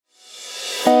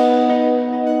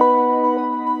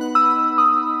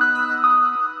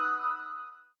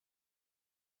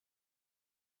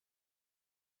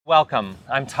Welcome,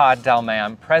 I'm Todd Delmay.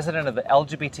 I'm president of the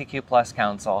LGBTQ+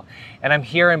 Council, and I'm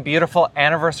here in beautiful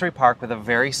Anniversary Park with a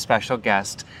very special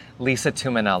guest, Lisa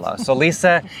Tuminello. So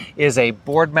Lisa is a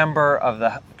board member of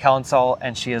the council,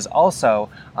 and she is also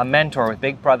a mentor with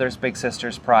Big Brothers Big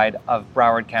Sisters Pride of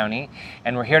Broward County.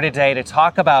 And we're here today to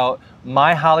talk about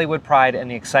My Hollywood Pride and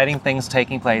the exciting things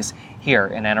taking place here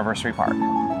in Anniversary Park.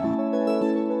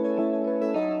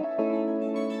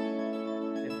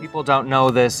 If people don't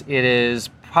know this, it is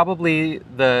probably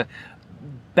the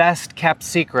best kept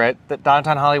secret that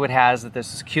downtown Hollywood has, that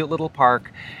there's this cute little park,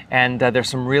 and there's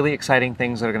some really exciting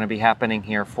things that are going to be happening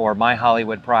here for My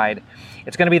Hollywood Pride.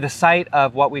 It's going to be the site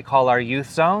of what we call our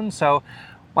youth zone. So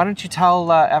why don't you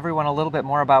tell everyone a little bit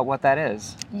more about what that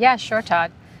is? Yeah, sure,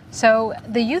 Todd. So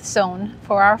the youth zone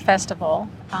for our festival,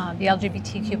 the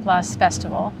LGBTQ+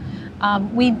 festival,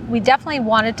 we definitely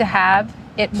wanted to have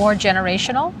it more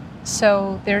generational.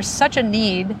 So there's such a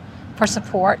need for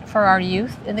support for our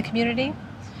youth in the community.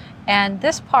 And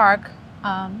this park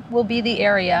will be the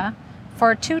area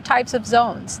for two types of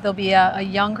zones. There'll be a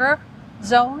younger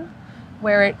zone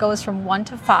where it goes from 1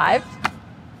 to 5,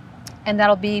 and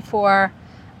that'll be for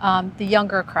the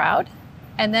younger crowd.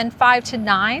 And then 5 to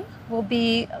 9 will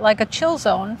be like a chill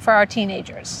zone for our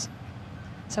teenagers.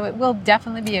 So it will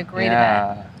definitely be a great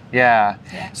event. Yeah.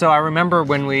 So I remember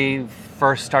when we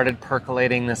first started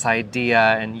percolating this idea,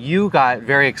 and you got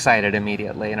very excited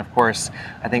immediately. And of course,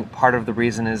 I think part of the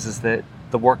reason is that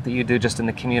the work that you do just in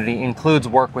the community includes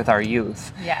work with our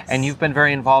youth. Yes. And you've been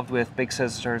very involved with Big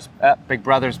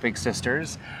Brothers Big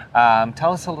Sisters.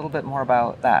 Tell us a little bit more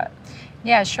about that.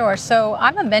 Yeah, sure. So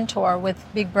I'm a mentor with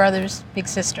Big Brothers Big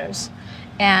Sisters,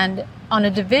 and on a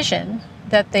division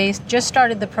that they just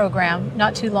started the program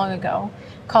not too long ago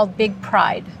called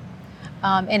BIGPride.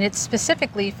 And it's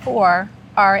specifically for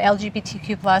our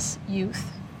LGBTQ+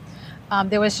 youth.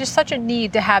 There was just such a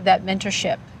need to have that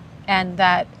mentorship and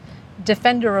that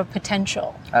defender of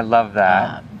potential. I love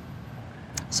that.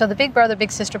 So the Big Brother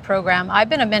Big Sister program, I've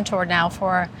been a mentor now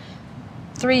for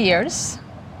 3 years.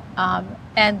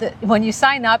 When you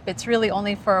sign up, it's really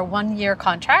only for a 1-year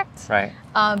contract. Right.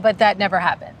 But that never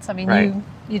happens. I mean, right.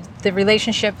 The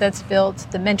relationship that's built,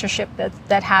 the mentorship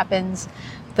that happens,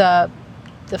 the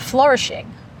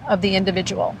flourishing of the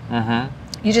individual. Mm-hmm.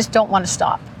 You just don't want to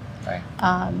stop. Right.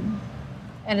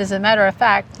 And as a matter of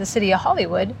fact, the city of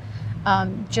Hollywood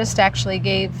just actually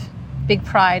gave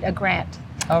BIGPride a grant.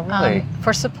 Oh, really?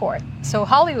 For support. So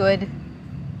Hollywood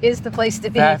is the place to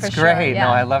be. That's for great. Sure. Yeah. No,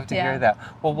 I love to hear that.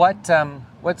 Well,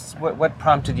 what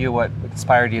prompted you? What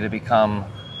inspired you to become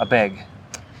a Big?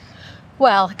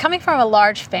 Well, coming from a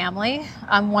large family,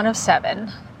 I'm one of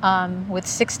 7. With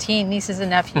 16 nieces and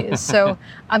nephews. So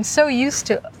I'm so used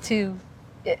to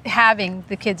having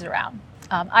the kids around.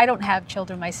 I don't have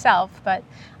children myself, but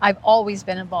I've always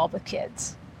been involved with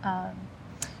kids.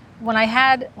 When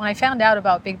I found out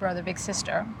about Big Brother Big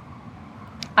Sister,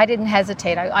 I didn't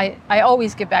hesitate. I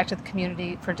always give back to the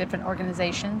community for different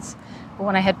organizations. But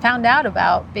when I had found out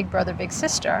about Big Brother Big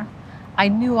Sister, I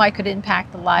knew I could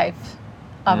impact the life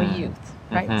of a youth,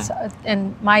 right? Mm-hmm. So,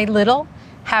 and my little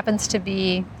happens to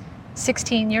be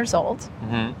 16 years old.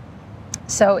 Mm-hmm.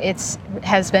 So it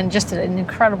has been just an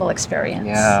incredible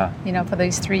experience, for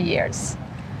these 3 years.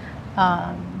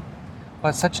 Well,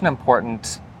 it's such an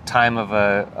important time of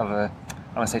I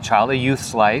want to say a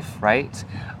youth's life, right?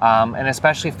 And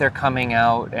especially if they're coming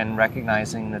out and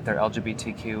recognizing that they're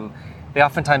LGBTQ, they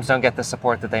oftentimes don't get the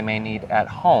support that they may need at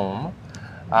home.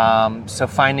 So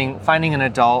finding an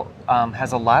adult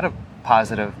has a lot of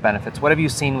positive benefits. What have you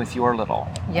seen with your little?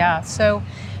 Yeah, so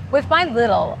with my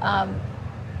little,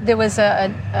 there was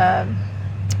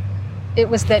it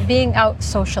was that being out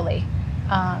socially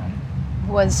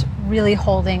was really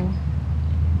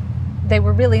they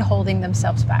were really holding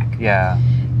themselves back. Yeah.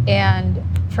 And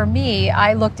for me,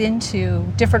 I looked into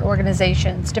different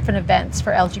organizations, different events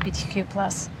for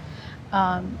LGBTQ+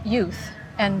 youth.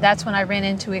 And that's when I ran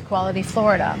into Equality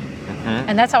Florida. Mm-hmm.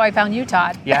 And that's how I found you,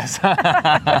 Todd. Yes.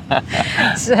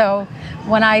 So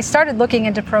when I started looking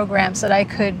into programs that I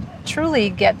could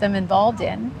truly get them involved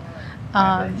in,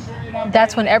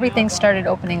 that's when everything started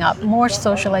opening up. More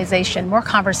socialization, more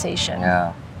conversation.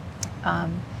 Yeah.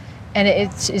 And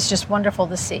it's just wonderful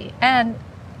to see. And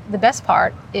the best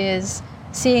part is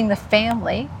seeing the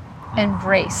family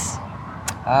embrace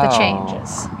the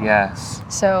changes. Yes.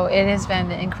 So it has been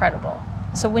incredible.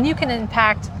 So when you can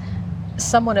impact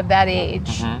someone of that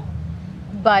age,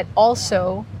 mm-hmm. but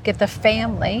also get the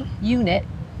family unit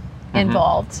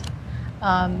involved,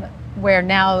 where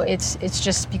now it's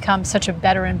just become such a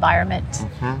better environment,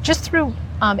 just through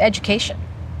education.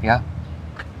 Yeah.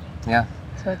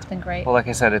 So it's been great. Well, like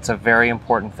I said, it's a very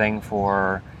important thing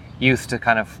for youth to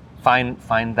kind of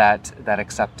find that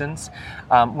acceptance.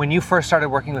 When you first started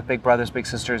working with Big Brothers Big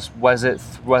Sisters, was it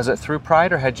through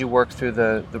Pride, or had you worked through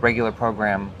the regular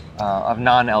program of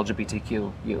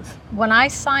non-LGBTQ youth? When I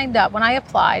signed up, when I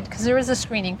applied, because there is a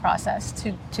screening process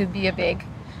to be a big,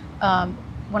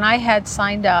 when I had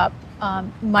signed up,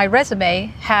 my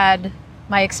resume had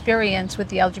my experience with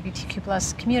the LGBTQ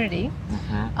plus community.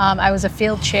 I was a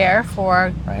field chair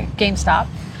for GameStop.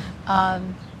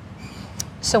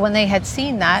 So when they had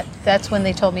seen that, that's when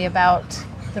they told me about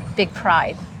the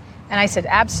BIGPride. And I said,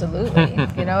 absolutely,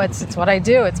 you know, it's what I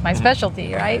do, it's my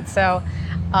specialty, right? So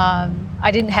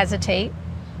I didn't hesitate.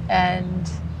 And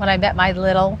when I met my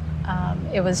little,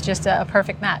 it was just a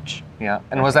perfect match. Yeah,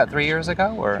 and was that 3 years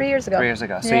ago? Or 3 years ago. 3 years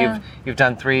ago. So Yeah. you've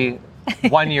done 3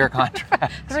 one-year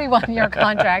contracts. 3 one-year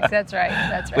contracts, that's right,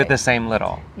 that's right. With the same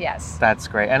little. Yes. That's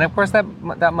great. And of course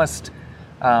that must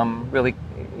really,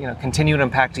 you know, continue to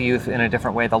impact the youth in a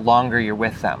different way the longer you're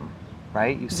with them,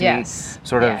 right? You see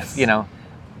sort of, you know,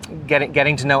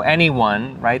 getting to know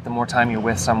anyone, right? The more time you're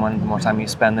with someone, the more time you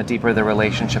spend, the deeper the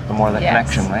relationship, the more the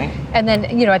connection, right? And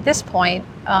then, you know, at this point,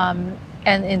 and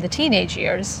in the teenage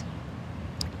years,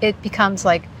 it becomes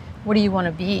like, what do you want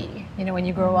to be, you know, when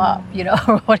you grow up, you know,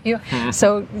 what do you,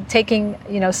 so taking,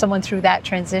 you know, someone through that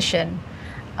transition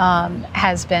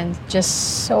has been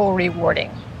just so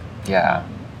rewarding. Yeah.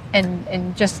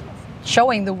 And just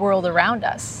showing the world around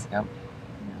us. Yep.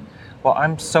 Well,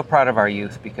 I'm so proud of our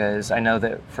youth, because I know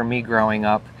that for me growing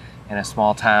up in a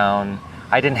small town,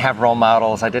 I didn't have role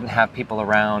models, I didn't have people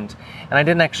around, and I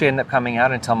didn't actually end up coming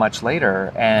out until much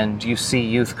later. And you see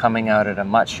youth coming out at a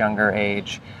much younger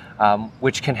age,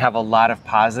 which can have a lot of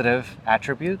positive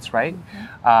attributes, right?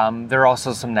 There are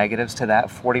also some negatives to that.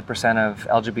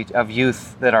 40% of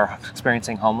youth that are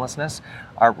experiencing homelessness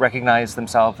recognize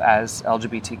themselves as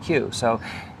LGBTQ. So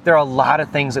there are a lot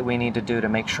of things that we need to do to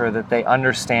make sure that they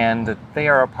understand that they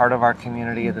are a part of our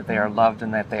community, that they are loved,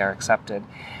 and that they are accepted.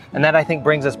 And that, I think,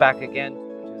 brings us back again,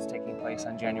 which is taking place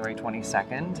on January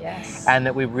 22nd. Yes. And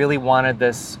that we really wanted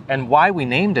this, and why we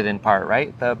named it in part,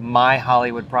 right? The My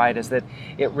Hollywood Pride, is that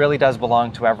it really does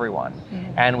belong to everyone.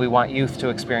 And we want youth to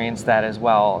experience that as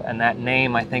well. And that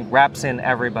name, I think, wraps in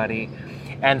everybody.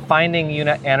 And finding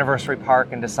Anniversary Park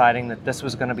and deciding that this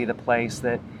was going to be the place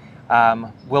that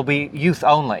will be youth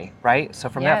only, right? So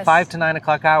from that 5 to 9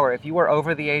 o'clock hour, if you are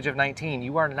over the age of 19,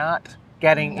 you are not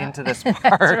getting into this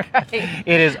park. That's right.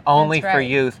 It is only That's for right.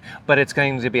 youth, but it's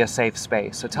going to be a safe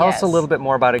space. So tell us a little bit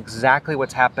more about exactly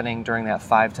what's happening during that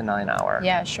 5 to 9 hour.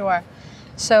 Yeah, sure.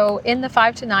 So in the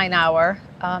 5 to 9 hour,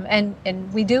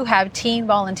 and we do have teen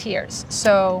volunteers.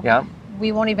 So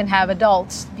we won't even have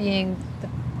adults being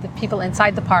the people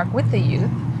inside the park with the youth.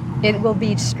 It will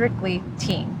be strictly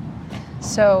teen.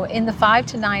 So in the 5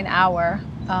 to 9 hour,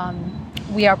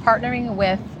 we are partnering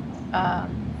with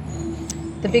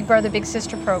the Big Brother Big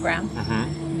Sister program.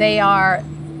 They are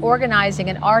organizing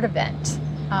an art event,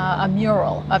 a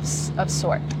mural of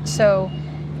sort. So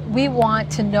we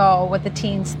want to know what the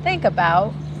teens think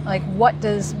about, like, what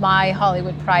does My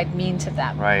Hollywood Pride mean to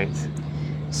them? Right.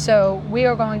 So we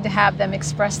are going to have them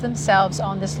express themselves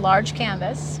on this large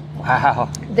canvas. Wow.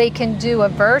 They can do a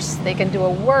verse, they can do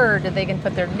a word, they can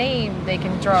put their name, they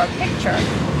can draw a picture.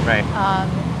 Right.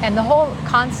 And the whole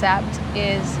concept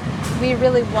is we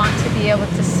really want to be able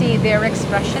to see their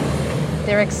expression,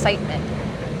 their excitement,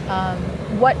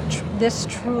 what this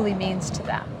truly means to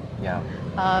them. Yeah.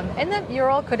 And the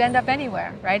mural could end up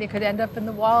anywhere, right? It could end up in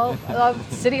the wall of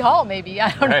City Hall, maybe,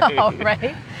 I don't know,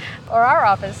 right? Or our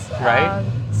office. Right.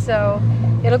 So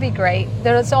it'll be great.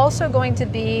 There's also going to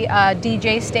be a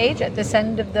DJ stage at this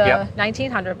end of the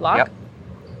 1900 block.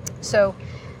 So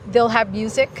they'll have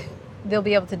music, they'll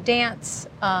be able to dance.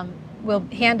 We'll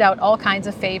hand out all kinds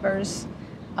of favors,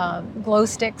 glow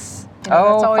sticks. You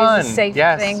know, that's always a safe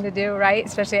thing to do, right?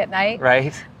 Especially at night.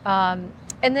 Right.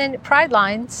 And then Pride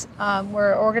Lines,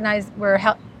 they're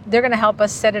going to help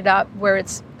us set it up where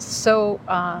it's so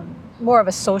more of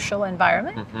a social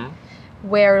environment,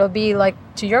 where it'll be, like,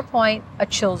 to your point, a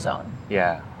chill zone.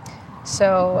 Yeah.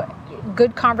 So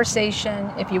good conversation.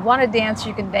 If you want to dance,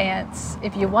 you can dance.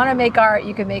 If you want to make art,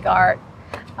 you can make art.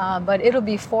 But it'll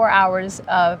be 4 hours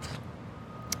of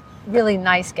really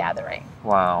nice gathering.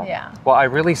 Wow. Yeah. Well, I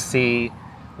really see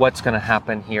what's going to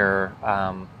happen here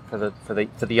for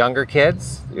the younger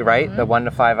kids, right? The 1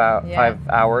 to 5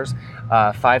 hours,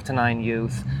 5 to 9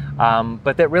 youth.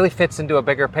 But that really fits into a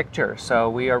bigger picture. So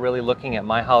we are really looking at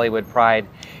My Hollywood Pride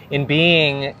in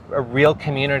being a real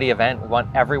community event. We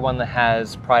want everyone that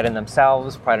has pride in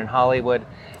themselves, pride in Hollywood,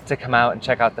 to come out and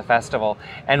check out the festival.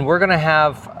 And we're going to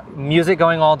have music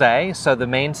going all day. So the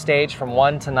main stage from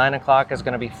 1 to 9 o'clock is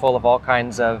going to be full of all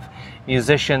kinds of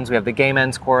musicians. We have the Gay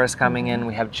Men's Chorus coming in.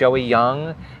 We have Joey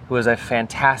Young, who is a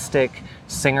fantastic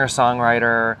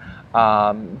singer-songwriter.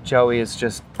 Joey is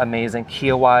just amazing.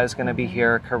 Kiowa is going to be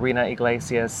here. Karina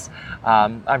Iglesias.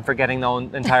 I'm forgetting the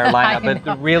entire lineup, but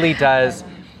it really does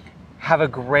have a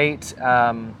great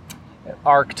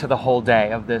arc to the whole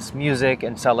day of this music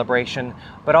and celebration,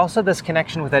 but also this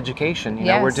connection with education. You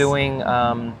know, we're doing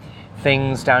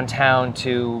things downtown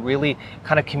to really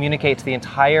kind of communicate to the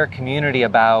entire community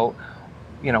about,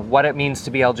 you know, what it means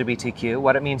to be LGBTQ,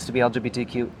 what it means to be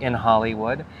LGBTQ in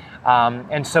Hollywood.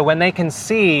 And so when they can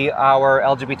see our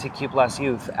LGBTQ plus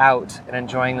youth out and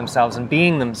enjoying themselves and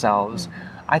being themselves,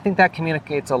 I think that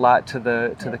communicates a lot to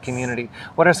the community.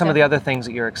 What are some of the other things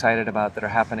that you're excited about that are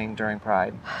happening during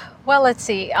Pride? Well, let's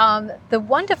see. The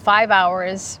 1 to 5 hour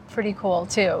is pretty cool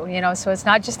too. You know, so it's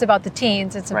not just about the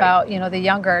teens; it's about, you know, the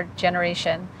younger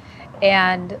generation.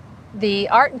 And the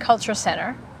Art and Culture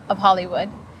Center of Hollywood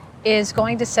is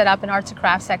going to set up an arts and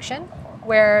crafts section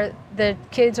where the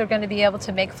kids are going to be able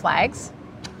to make flags.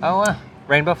 Oh,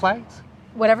 rainbow flags?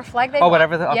 Whatever flag they want.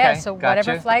 Whatever. Okay, yeah, so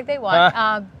whatever flag they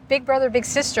want. Big Brother, Big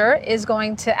Sister is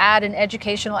going to add an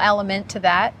educational element to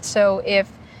that. So if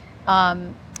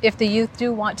the youth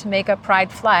do want to make a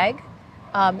Pride flag,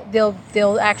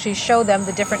 they'll actually show them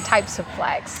the different types of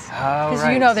flags. Because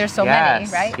you know there's so many,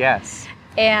 right? Yes.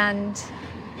 And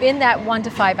in that 1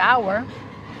 to 5 hour,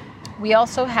 we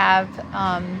also have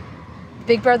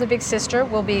Big Brother, Big Sister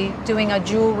will be doing a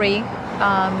jewelry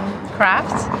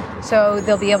craft. So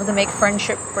they'll be able to make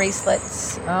friendship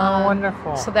bracelets. Oh,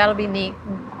 wonderful. So that'll be neat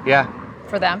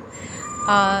for them.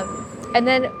 And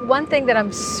then one thing that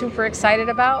I'm super excited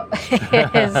about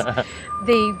is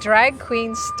the Drag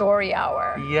Queen Story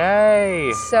Hour.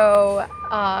 Yay! So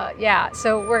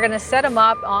so we're gonna set them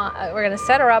up we're gonna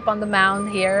set her up on the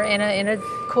mound here in a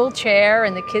cool chair,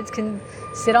 and the kids can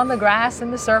sit on the grass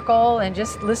in the circle and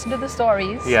just listen to the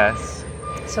stories. Yes.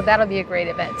 So that'll be a great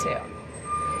event too.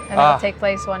 And that'll take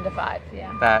place 1 to 5.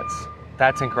 Yeah.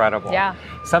 That's incredible. Yeah.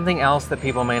 Something else that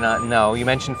people may not know, you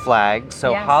mentioned flags.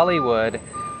 So Hollywood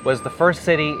was the first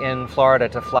city in Florida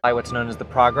to fly what's known as the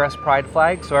Progress Pride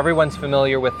flag. So everyone's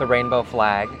familiar with the rainbow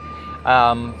flag.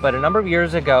 But a number of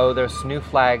years ago, this new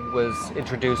flag was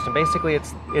introduced, and basically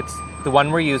it's the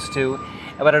one we're used to,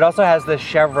 but it also has this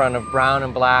chevron of brown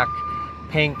and black,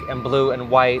 pink and blue and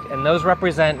white, and those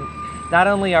represent not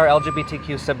only our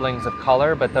LGBTQ siblings of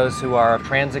color, but those who are of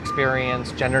trans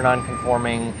experience, gender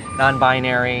non-conforming,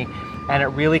 non-binary, and it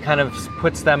really kind of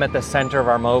puts them at the center of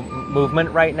our movement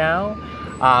right now.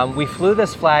 We flew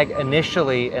this flag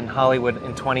initially in Hollywood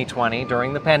in 2020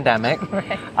 during the pandemic.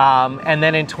 And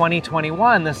then in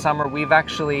 2021, this summer, we've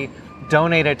actually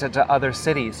donated it to other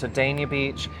cities. So Dania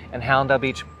Beach and Hallandale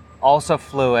Beach also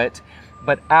flew it.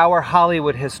 But our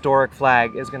Hollywood historic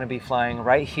flag is going to be flying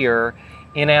right here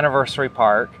in Anniversary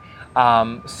Park.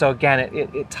 So again,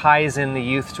 it ties in the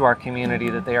youth to our community,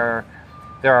 that they're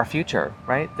our future,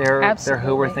 right? They're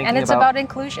who we're thinking about. And it's about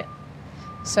inclusion.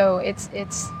 So it's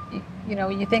you know,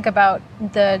 you think about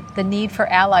the need for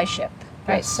allyship,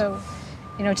 right? Yes. So,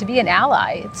 you know, to be an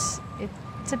ally, it's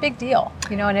a big deal,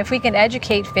 you know, and if we can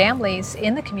educate families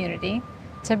in the community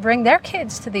to bring their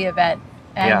kids to the event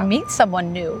and meet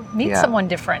someone new, meet someone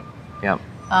different. Yeah.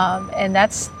 And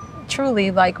that's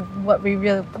truly like what we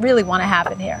really want to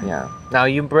happen here. Yeah. Now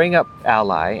you bring up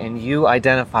ally, and you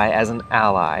identify as an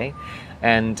ally,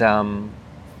 and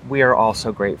we are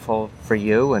also grateful for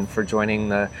you and for joining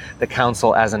the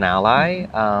council as an ally,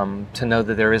 to know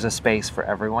that there is a space for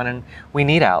everyone, and we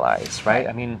need allies, right?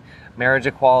 I mean, marriage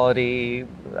equality,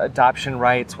 adoption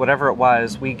rights, whatever it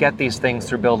was, we get these things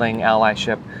through building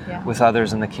allyship with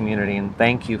others in the community, and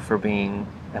thank you for being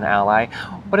an ally.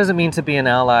 What does it mean to be an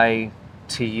ally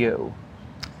to you?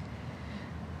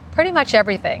 Pretty much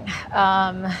everything.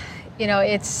 You know,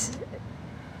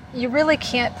 you really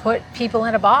can't put people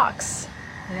in a box.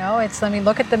 You know, I mean,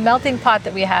 look at the melting pot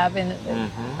that we have in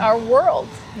our world.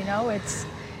 You know,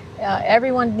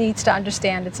 everyone needs to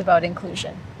understand it's about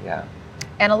inclusion. Yeah.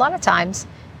 And a lot of times,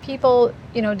 people,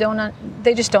 you know,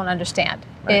 they just don't understand.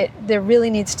 Right. There really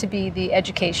needs to be the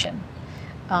education,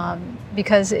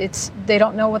 because they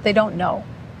don't know what they don't know.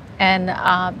 And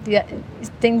the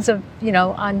things of, you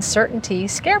know, uncertainty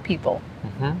scare people.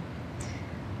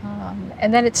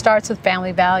 And then it starts with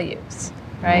family values,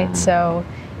 right? So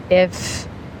if,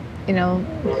 you know,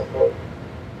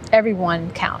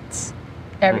 everyone counts,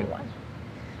 everyone.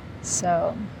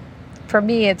 So for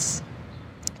me, it's,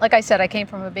 like I said, I came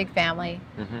from a big family.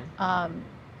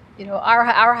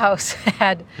 our house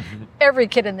had every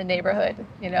kid in the neighborhood,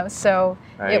 so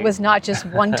Right. it was not just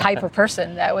one type of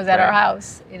person that was at our Right.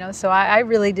 house, so I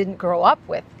really didn't grow up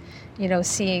with,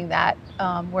 seeing that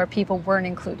where people weren't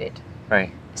included.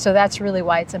 Right. So that's really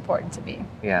why it's important to be.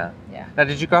 Yeah. Yeah. Now,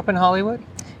 did you grow up in Hollywood?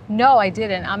 No, I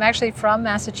didn't. I'm actually from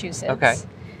Massachusetts. Okay.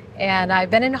 And I've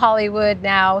been in Hollywood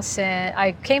now since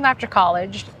I came after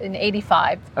college in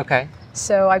 '85. Okay.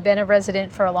 So I've been a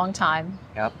resident for a long time.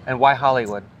 Yep. And why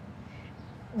Hollywood?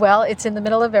 Well, it's in the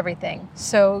middle of everything.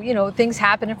 So, things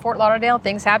happen in Fort Lauderdale,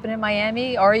 things happen in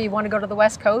Miami, or you want to go to the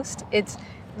West Coast. It's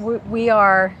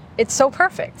so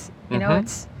perfect.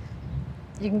 Mhm.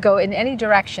 You can go in any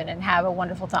direction and have a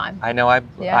wonderful time. I know I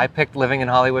Yeah. picked living in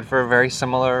Hollywood for a very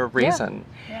similar reason.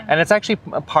 Yeah. And it's actually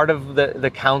a part of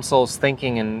the council's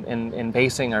thinking in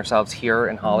basing ourselves here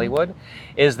in Hollywood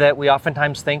is that we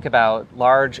oftentimes think about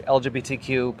large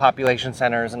LGBTQ population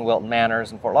centers in Wilton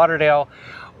Manors and Fort Lauderdale,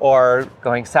 or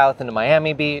going south into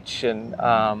Miami Beach. And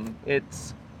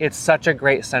it's such a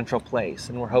great central place.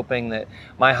 And we're hoping that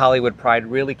My Hollywood Pride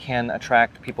really can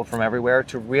attract people from everywhere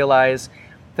to realize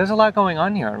there's a lot going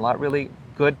on here, a lot really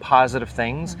good, positive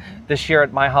things. This year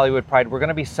at My Hollywood Pride, we're going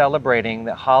to be celebrating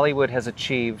that Hollywood has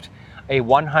achieved a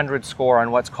 100 score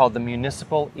on what's called the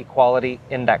Municipal Equality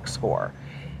Index score.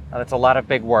 Now, that's a lot of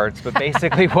big words, but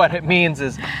basically what it means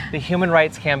is the Human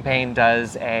Rights Campaign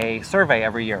does a survey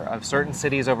every year of certain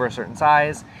cities over a certain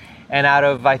size. And out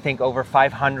of, I think, over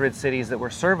 500 cities that were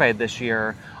surveyed this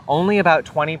year, only about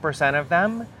 20% of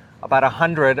them, about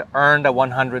 100, earned a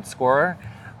 100 score.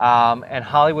 And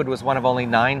Hollywood was one of only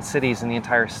 9 cities in the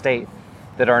entire state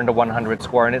that earned a 100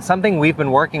 score. And it's something we've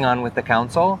been working on with the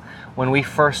council. When we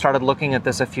first started looking at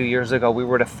this a few years ago, we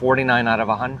were at a 49 out of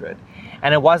 100.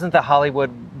 And it wasn't that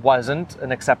Hollywood wasn't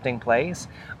an accepting place,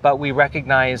 but we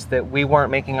recognized that we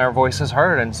weren't making our voices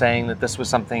heard and saying that this was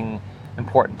something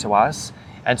important to us.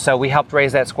 And so we helped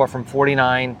raise that score from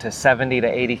 49 to 70 to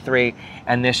 83,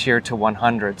 and this year to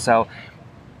 100. So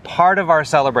part of our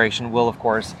celebration will, of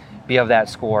course, be of that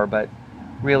score, but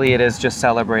really it is just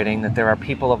celebrating that there are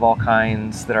people of all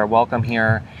kinds that are welcome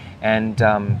here. And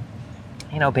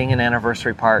being an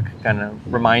anniversary park kind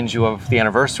of reminds you of the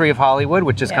anniversary of Hollywood,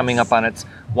 which is coming up on its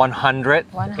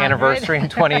 100th 100. anniversary in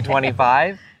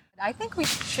 2025. I think we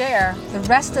should share the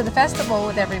rest of the festival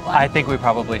with everyone. I think we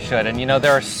probably should. And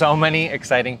there are so many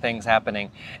exciting things happening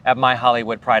at My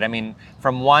Hollywood Pride. I mean,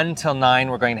 from 1 till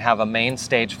 9, we're going to have a main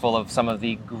stage full of some of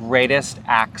the greatest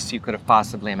acts you could have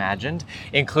possibly imagined,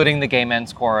 including the Gay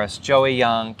Men's Chorus, Joey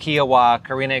Young, Kiowa,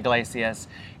 Karina Iglesias.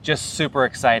 Just super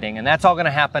exciting. And that's all going to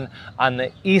happen on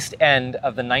the east end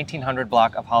of the 1900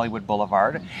 block of Hollywood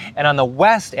Boulevard. And on the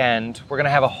west end, we're going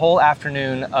to have a whole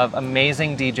afternoon of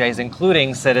amazing DJs,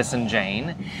 including Citizen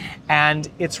Jane. And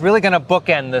it's really going to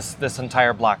bookend this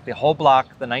entire block. The whole block,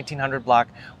 the 1900 block,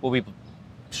 will be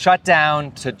shut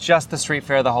down to just the street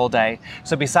fair the whole day.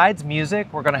 So besides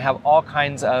music, we're going to have all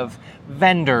kinds of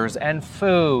vendors and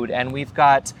food, and we've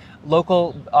got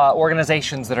local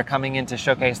organizations that are coming in to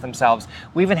showcase themselves.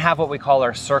 We even have what we call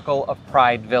our Circle of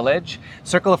Pride Village.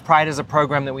 Circle of Pride is a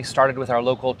program that we started with our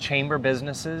local chamber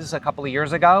businesses a couple of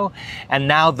years ago. And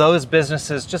now those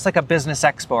businesses, just like a business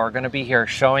expo, are going to be here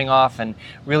showing off and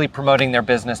really promoting their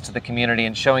business to the community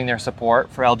and showing their support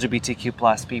for LGBTQ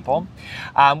plus people.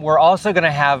 We're also going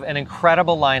to have an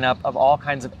incredible lineup of all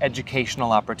kinds of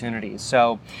educational opportunities.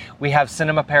 So we have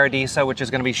Cinema Paradiso, which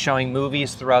is going to be showing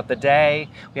movies throughout the day.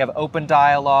 We have open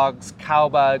dialogues,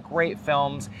 Cowba, great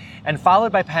films, and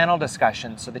followed by panel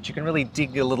discussions so that you can really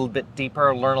dig a little bit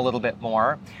deeper, learn a little bit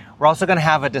more. We're also going to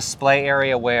have a display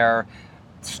area where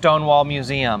Stonewall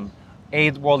Museum,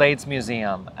 World AIDS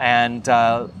Museum, and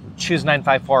Choose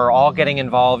 954 are all getting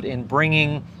involved in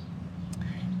bringing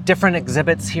different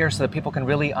exhibits here so that people can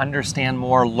really understand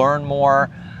more, learn more.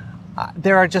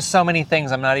 There are just so many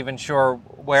things. I'm not even sure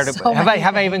where to.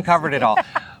 Have I even covered it all?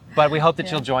 But we hope that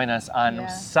you'll join us on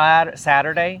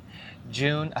Saturday,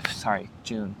 June.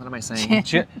 What am I saying?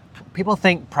 People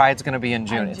think Pride's going to be in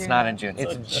June. It's not in June.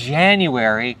 It's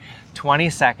January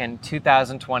 22nd,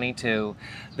 2022.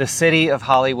 The City of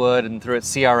Hollywood and through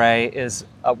its CRA is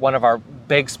one of our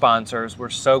big sponsors. We're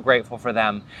so grateful for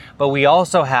them. But we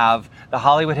also have the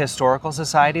Hollywood Historical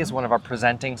Society as one of our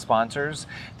presenting sponsors.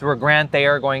 Through a grant, they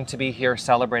are going to be here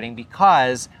celebrating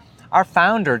because our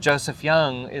founder, Joseph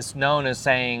Young, is known as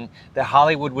saying that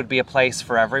Hollywood would be a place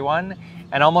for everyone.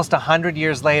 And almost 100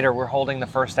 years later, we're holding the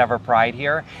first ever Pride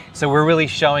here. So we're really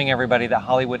showing everybody that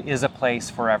Hollywood is a place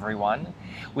for everyone.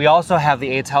 We also have the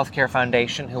AIDS Healthcare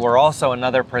Foundation, who are also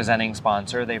another presenting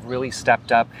sponsor. They've really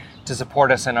stepped up to support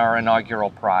us in our inaugural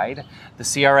Pride. The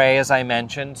CRA, as I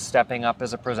mentioned, stepping up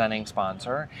as a presenting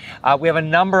sponsor. We have a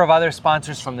number of other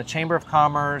sponsors, from the Chamber of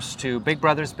Commerce to Big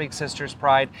Brothers Big Sisters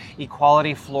Pride,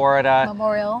 Equality Florida,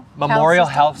 Memorial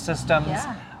Health Systems.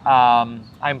 Yeah.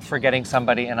 I'm forgetting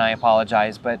somebody and I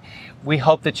apologize, but we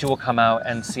hope that you will come out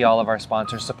and see all of our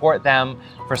sponsors, support them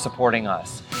for supporting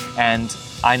us. And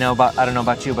I don't know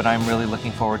about you, but I'm really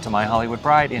looking forward to my Hollywood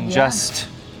Pride in just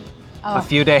a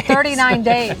few days. 39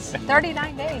 days.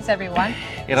 39 days, everyone.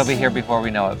 It'll be here before we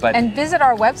know it. And visit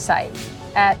our website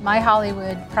at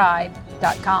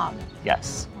myhollywoodpride.com.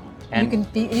 Yes. And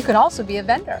you can also be a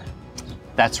vendor.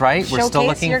 That's right. We're still Showcase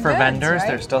looking your for goods, vendors. right?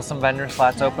 There's still some vendor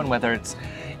slots open, whether it's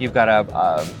you've got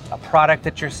a product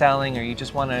that you're selling, or you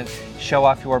just want to show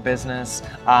off your business,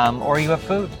 or you have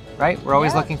food, right? We're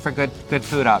always looking for good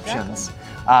food options.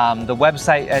 The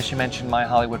website, as you mentioned,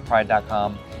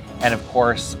 myhollywoodpride.com. And of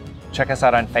course, check us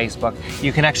out on Facebook.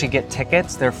 You can actually get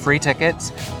tickets. They're free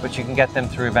tickets, but you can get them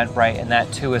through Eventbrite, and that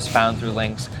too is found through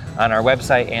links on our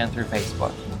website and through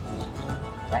Facebook.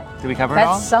 Right. Did we cover it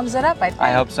all? That sums it up, I think.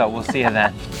 I hope so. We'll see you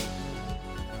then.